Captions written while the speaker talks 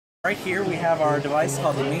Right here we have our device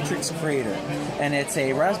called the Matrix Creator, and it's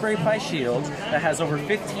a Raspberry Pi Shield that has over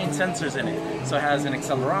 15 sensors in it. So it has an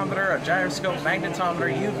accelerometer, a gyroscope,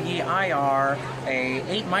 magnetometer, UV, IR, a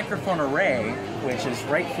 8 microphone array, which is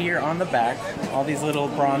right here on the back, all these little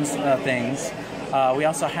bronze things. We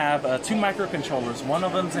also have 2 microcontrollers. One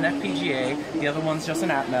of them's an FPGA, the other one's just an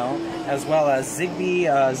Atmel, as well as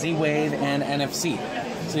Zigbee, Z-Wave, and NFC.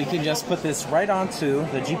 So you can just put this right onto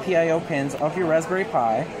the GPIO pins of your Raspberry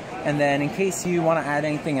Pi, and then in case you want to add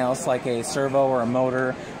anything else like a servo or a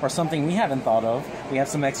motor or something we haven't thought of, we have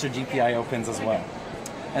some extra GPIO pins as well.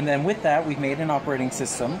 And then with that, we've made an operating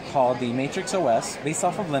system called the Matrix OS, based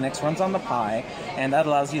off of Linux, runs on the Pi, and that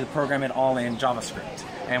allows you to program it all in JavaScript.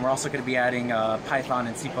 And we're also going to be adding Python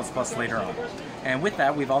and C++ later on. And with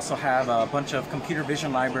that, we've also have a bunch of computer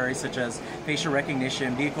vision libraries such as facial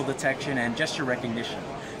recognition, vehicle detection, and gesture recognition.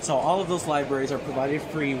 So all of those libraries are provided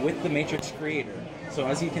free with the Matrix Creator. So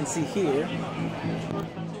as you can see here,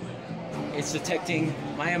 it's detecting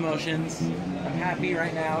my emotions. I'm happy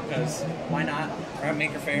right now because why not? We're at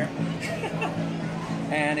Maker Faire.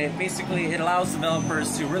 And it basically allows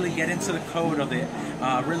developers to really get into the code of it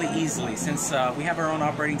really easily. Since we have our own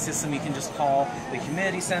operating system, you can just call the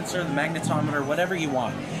humidity sensor, the magnetometer, whatever you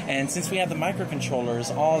want. And since we have the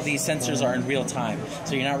microcontrollers, all of these sensors are in real time.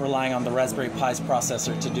 So you're not relying on the Raspberry Pi's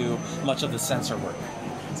processor to do much of the sensor work.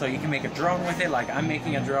 So you can make a drone with it, like I'm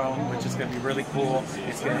making a drone, which is going to be really cool.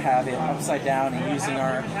 It's going to have it upside down, and using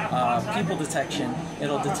our people detection,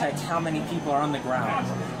 it'll detect how many people are on the ground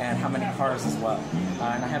and how many cars as well.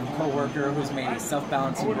 And I have a coworker who's made a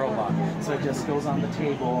self-balancing robot. So it just goes on the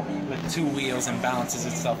table with 2 wheels and balances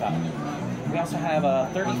itself out. We also have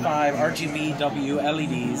 35 RGB-W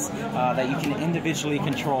LEDs that you can individually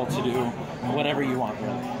control to do whatever you want,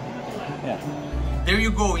 really. Yeah. There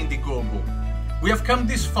you go, Indiegogo. We have come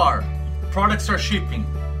this far. Products are shipping.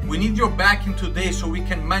 We need your backing today so we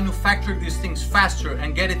can manufacture these things faster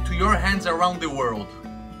and get it to your hands around the world.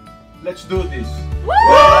 Let's do this.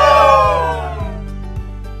 Woo!